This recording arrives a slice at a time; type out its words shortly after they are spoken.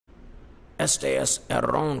Este es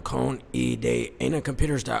Erron con y de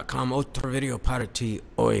enacomputers.com. Otro video para ti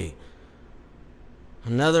hoy.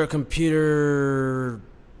 Another computer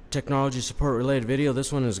technology support related video.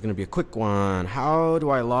 This one is going to be a quick one. How do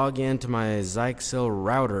I log into my Zyxel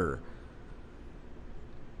router?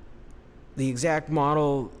 The exact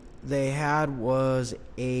model they had was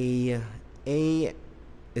a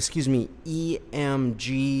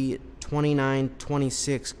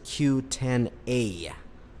EMG2926 Q10A.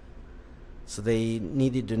 So they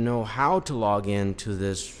needed to know how to log into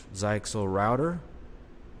this Zyxel router.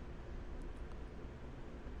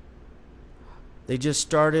 They just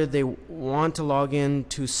started, they want to log in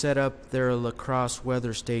to set up their La Crosse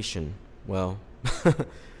weather station. Well,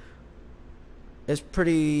 it's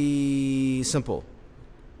pretty simple.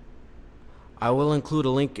 I will include a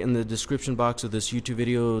link in the description box of this YouTube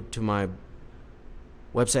video to my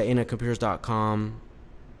website, enacomputers.com,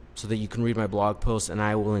 so that you can read my blog post, and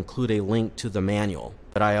I will include a link to the manual.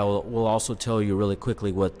 But I will also tell you really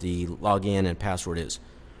quickly what the login and password is.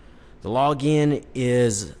 The login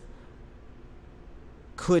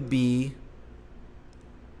could be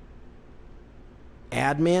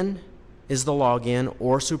admin is the login,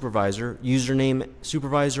 or supervisor. Username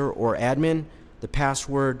supervisor or admin. The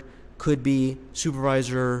password could be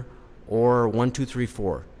supervisor or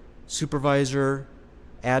 1234. Supervisor,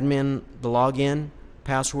 admin, the login,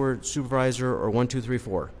 password, supervisor, or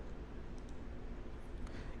 1234.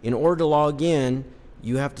 In order to log in,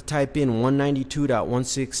 you have to type in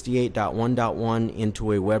 192.168.1.1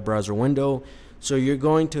 into a web browser window. So you're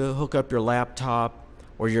going to hook up your laptop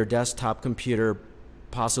or your desktop computer,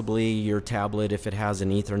 possibly your tablet if it has an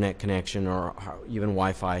Ethernet connection or even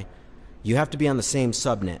Wi-Fi. You have to be on the same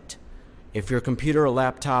subnet. If your computer or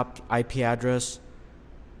laptop IP address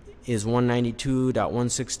is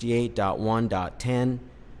 192.168.1.10,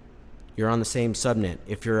 you're on the same subnet.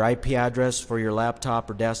 If your IP address for your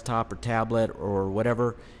laptop or desktop or tablet or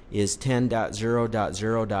whatever is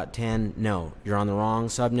 10.0.0.10, no, you're on the wrong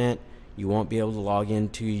subnet. You won't be able to log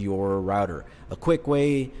into your router. A quick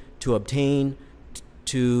way to obtain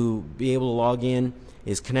to be able to log in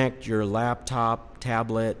is connect your laptop,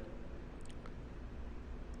 tablet,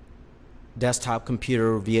 desktop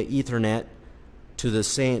computer via Ethernet to the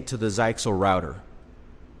Zyxel router.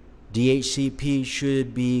 DHCP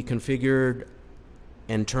should be configured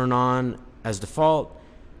and turned on as default.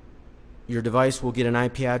 Your device will get an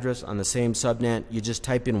IP address on the same subnet. You just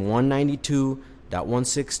type in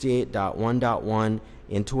 192.168.1.1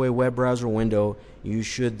 into a web browser window. You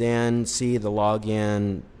should then see the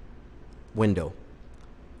login window.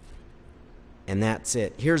 And that's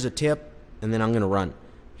it. Here's a tip, and then I'm going to run.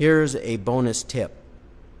 Here's a bonus tip.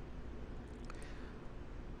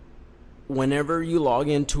 Whenever you log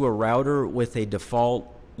into a router with a default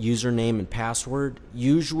username and password,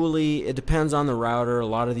 usually it depends on the router. A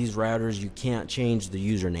lot of these routers, you can't change the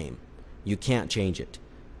username. You can't change it.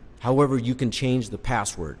 However, you can change the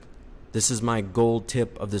password. This is my gold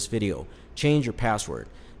tip of this video. Change your password,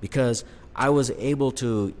 because I was able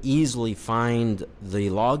to easily find the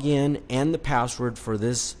login and the password for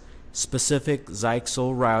this specific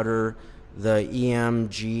Zyxel router, the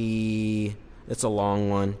EMG, it's a long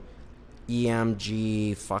one,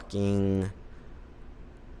 EMG fucking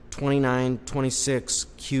 2926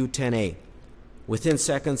 Q10A. Within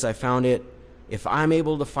seconds I found it. If I'm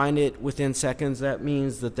able to find it within seconds, that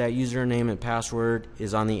means that that username and password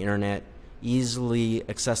is on the internet, easily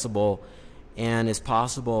accessible, and it's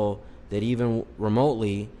possible that even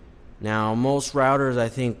remotely. Now, most routers, I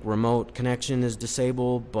think remote connection is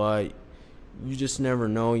disabled, but you just never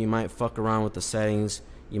know. You might fuck around with the settings.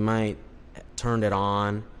 You might turn it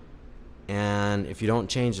on, and if you don't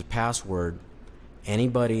change the password,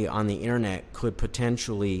 anybody on the internet could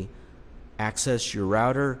potentially access your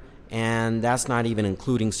router. And that's not even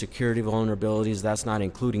including security vulnerabilities. That's not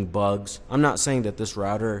including bugs. I'm not saying that this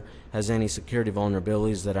router has any security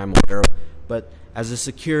vulnerabilities that I'm aware of, but as a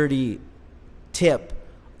security tip,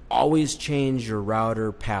 always change your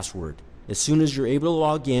router password. As soon as you're able to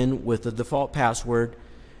log in with the default password,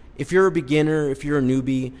 if you're a beginner, if you're a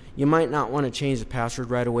newbie, you might not want to change the password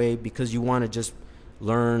right away because you want to just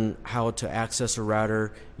learn how to access a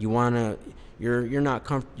router. You may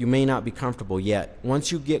not be comfortable yet.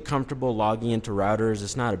 Once you get comfortable logging into routers,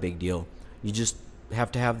 it's not a big deal. You just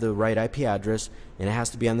have to have the right IP address, and it has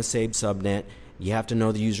to be on the same subnet. You have to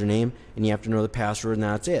know the username, and you have to know the password, and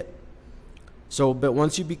that's it. So, but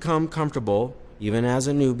once you become comfortable, even as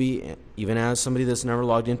a newbie, even as somebody that's never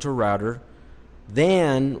logged into a router,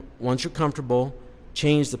 then once you're comfortable,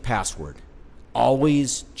 change the password.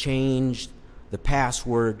 Always change the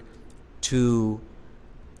password to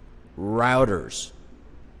routers.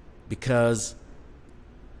 because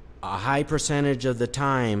a high percentage of the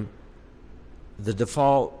time, the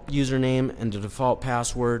default username and the default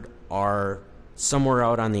password are somewhere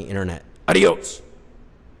out on the internet. Adios!